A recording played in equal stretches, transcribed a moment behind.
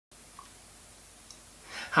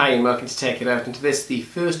Hi and welcome to Take It Out, and to this, the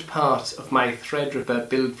first part of my Threadripper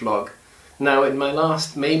build vlog. Now, in my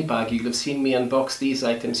last main bag you'll have seen me unbox these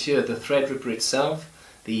items here: the Threadripper itself,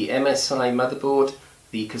 the MSI motherboard,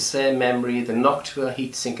 the Corsair memory, the Noctua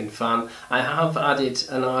heatsink and fan. I have added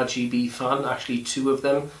an RGB fan, actually two of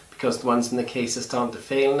them, because the ones in the case are starting to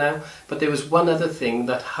fail now. But there was one other thing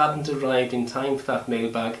that hadn't arrived in time for that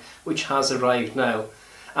mailbag, which has arrived now.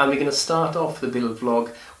 And we're going to start off the build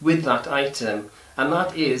vlog with that item, and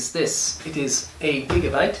that is this. It is a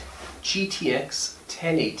Gigabyte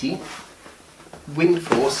GTX1080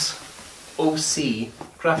 Windforce OC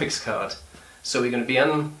graphics card. So we're going to be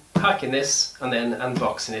unpacking this and then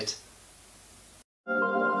unboxing it.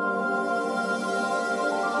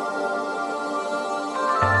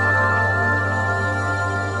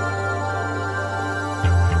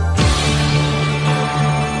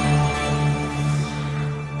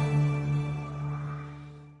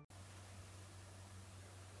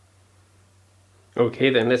 Okay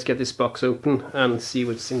then, let's get this box open and see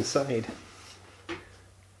what's inside.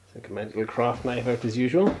 So get my little craft knife out as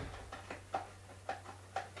usual.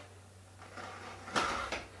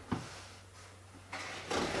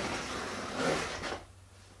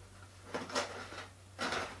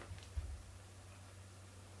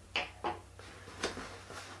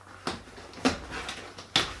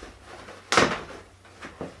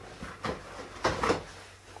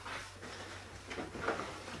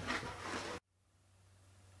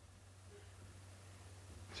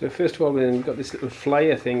 So first of all, we've got this little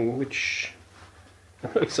flyer thing, which I'm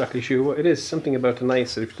not exactly sure what it is. Something about an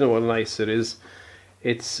ISA. If you don't know what an ISA is,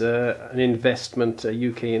 it's an investment, a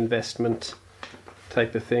UK investment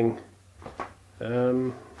type of thing.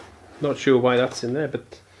 Not sure why that's in there,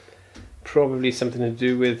 but probably something to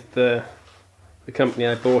do with the company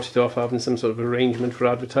I bought it off having some sort of arrangement for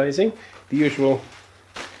advertising. The usual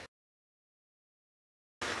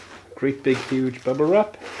great big huge bubble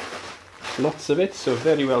wrap. Lots of it, so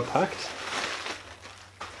very well packed.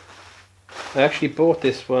 I actually bought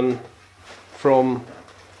this one from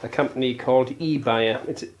a company called eBuyer.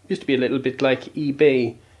 It used to be a little bit like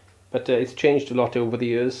eBay, but it's changed a lot over the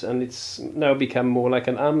years, and it's now become more like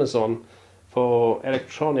an Amazon for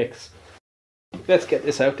electronics. Let's get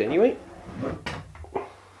this out anyway.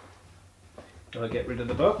 I'll get rid of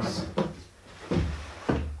the box.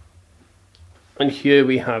 And here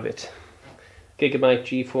we have it. Gigabyte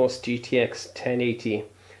GeForce GTX 1080,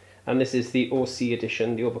 and this is the OC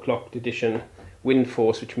edition, the overclocked edition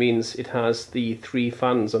Windforce, which means it has the 3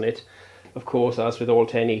 fans on it. Of course, as with all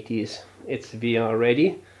 1080s, it's VR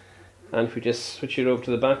ready. And if we just switch it over to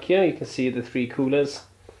the back here, you can see the 3 coolers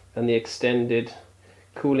and the extended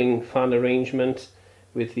cooling fan arrangement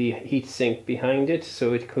with the heatsink behind it,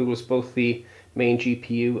 so it cools both the main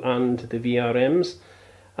GPU and the VRMs.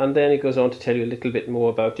 And then it goes on to tell you a little bit more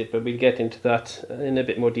about it, but we'll get into that in a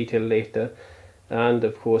bit more detail later. And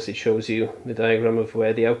of course it shows you the diagram of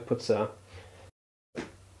where the outputs are.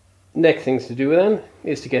 Next things to do then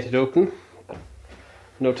is to get it open.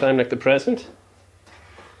 No time like the present.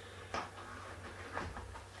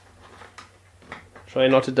 Try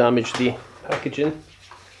not to damage the packaging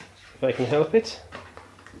if I can help it.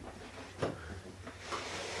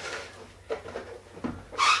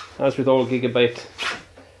 As with all Gigabyte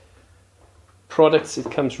products, it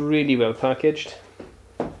comes really well packaged,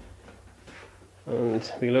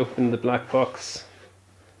 and we'll open the black box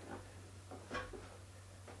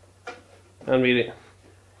and really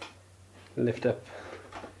lift up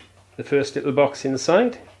the first little box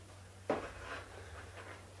inside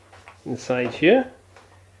here.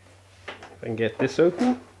 If I can get this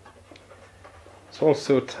open. It's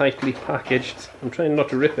also tightly packaged. I'm trying not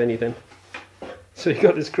to rip anything. So you've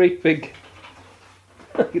got this great big,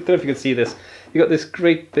 I don't know if you can see this, you've got this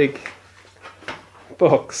great big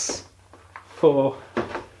box for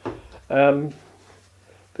the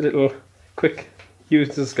little quick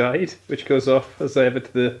user's guide, which goes off as ever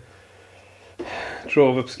to the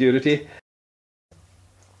drawer of obscurity,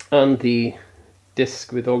 and the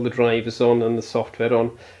disc with all the drivers on and the software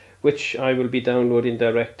on, which I will be downloading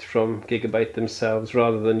direct from Gigabyte themselves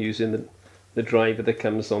rather than using the driver that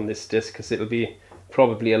comes on this disc, because it'll be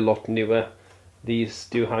probably a lot newer. These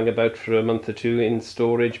do hang about for a month or two in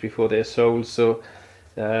storage before they're sold, so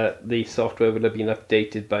the software will have been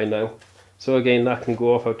updated by now. So again, that can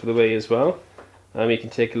go off out of the way as well. And we can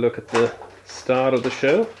take a look at the star of the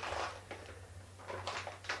show.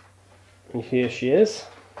 And here she is.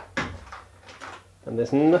 And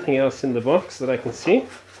there's nothing else in the box that I can see.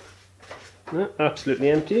 No, absolutely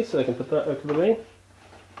empty, so I can put that out of the way.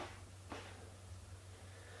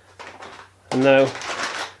 And now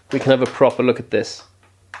we can have a proper look at this.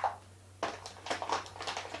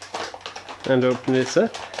 and open this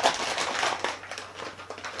up.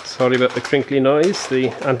 Sorry about the crinkly noise, the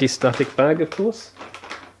anti-static bag of course.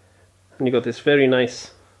 And you've got this very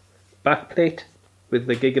nice back plate with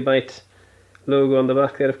the Gigabyte logo on the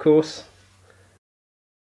back there of course.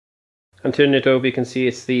 And turning it over you can see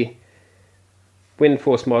it's the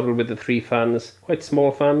Windforce model with the 3 fans, quite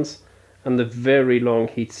small fans, and the very long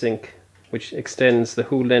heatsink which extends the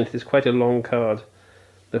whole length. It's quite a long card,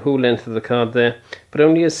 the whole length of the card there, but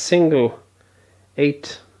only a single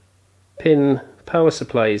 8-pin power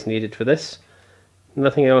supply is needed for this.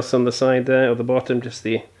 Nothing else on the side there or the bottom, just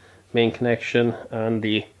the main connection and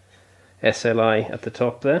the SLI at the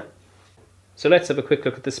top there. So let's have a quick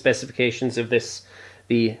look at the specifications of this,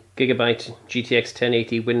 the Gigabyte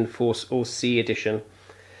GTX1080 Windforce OC edition.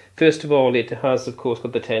 First of all, it has of course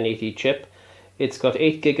got the 1080 chip. It's got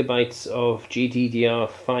 8 gigabytes of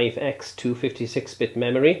GDDR5X 256-bit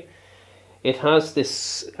memory. It has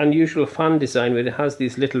this unusual fan design where it has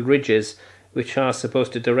these little ridges which are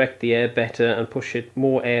supposed to direct the air better and push it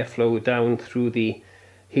more airflow down through the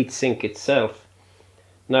heatsink itself.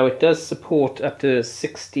 Now it does support up to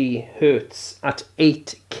 60 Hz at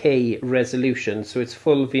 8K resolution, so it's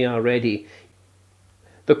full VR ready.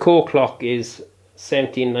 The core clock is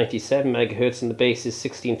 1797 MHz and the base is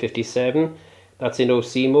 1657. That's in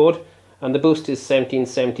OC mode, and the boost is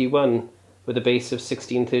 1771 with a base of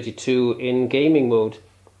 1632 in gaming mode.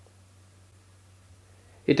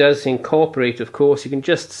 It does incorporate, of course, you can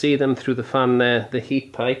just see them through the fan there, the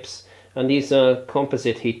heat pipes, and these are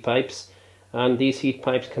composite heat pipes, and these heat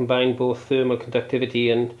pipes combine both thermal conductivity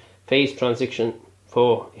and phase transition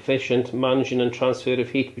for efficient managing and transfer of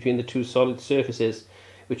heat between the two solid surfaces,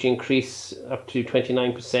 which increase up to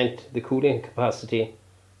 29% the cooling capacity.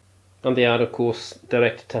 And they are of course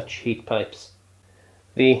direct touch heat pipes.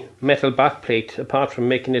 The metal backplate, apart from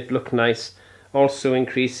making it look nice, also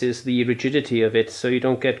increases the rigidity of it, so you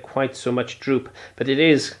don't get quite so much droop, but it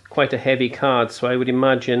is quite a heavy card, so I would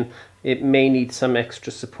imagine it may need some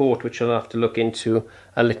extra support, which I'll have to look into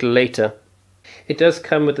a little later. It does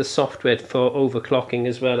come with the software for overclocking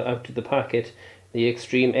as well out of the packet, the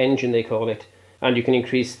Extreme Engine they call it, and you can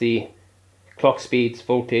increase the clock speeds,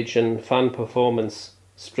 voltage and fan performance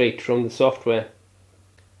straight from the software.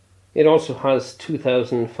 It also has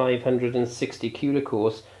 2560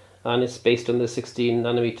 kilocores and it's based on the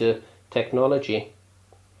 16nm technology.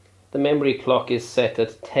 The memory clock is set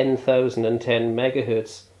at 10,010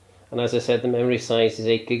 MHz, and as I said, the memory size is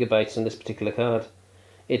 8 GB on this particular card.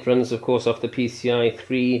 It runs of course off the PCI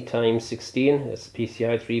 3x16, it's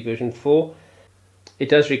PCI 3 version 4. It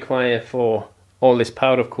does require for all this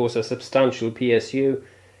power of course a substantial PSU,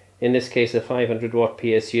 in this case a 500 watt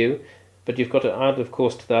PSU, but you've got to add of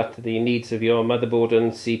course to that the needs of your motherboard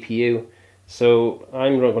and CPU. So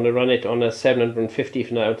I'm going to run it on a 750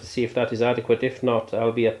 for now to see if that is adequate. If not,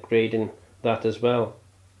 I'll be upgrading that as well.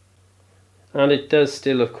 And it does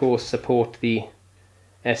still of course support the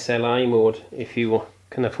SLI mode if you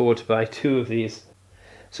can afford to buy 2 of these.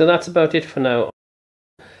 So that's about it for now.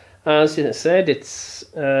 As I said, it's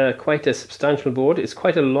quite a substantial board. It's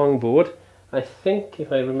quite a long board. I think,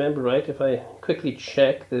 if I remember right, if I quickly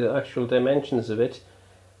check the actual dimensions of it,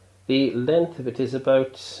 the length of it is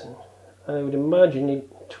about, I would imagine,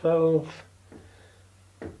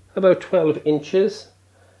 about 12 inches,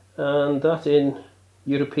 and that in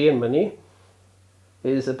European money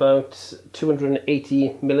is about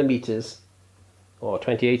 280 millimeters or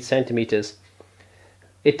 28 centimeters.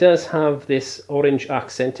 It does have this orange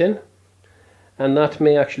accent in, and that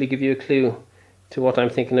may actually give you a clue to what I'm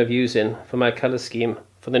thinking of using for my colour scheme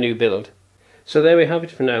for the new build. So there we have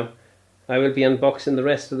it for now. I will be unboxing the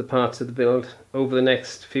rest of the parts of the build over the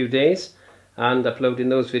next few days and uploading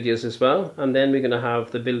those videos as well, and then we're going to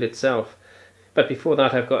have the build itself. But before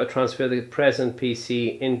that I've got to transfer the present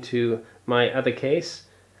PC into my other case,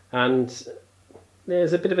 and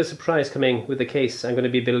there's a bit of a surprise coming with the case I'm going to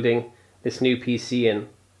be building this new PC in.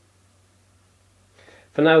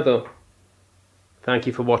 For now though, thank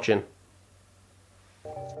you for watching.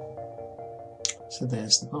 So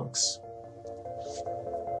there's the box.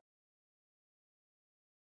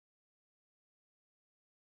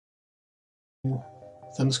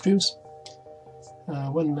 Thumb screws.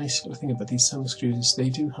 One nice little thing about these thumb screws is they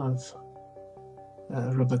do have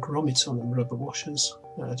rubber grommets on them, rubber washers,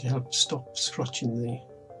 to help stop scratching the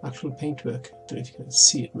actual paintwork. Don't know if you can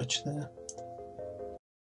see it much there.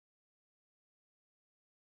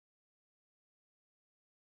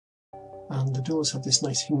 And the doors have this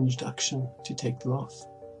nice hinged action to take them off.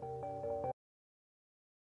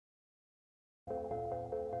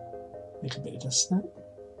 Little bit of dust there.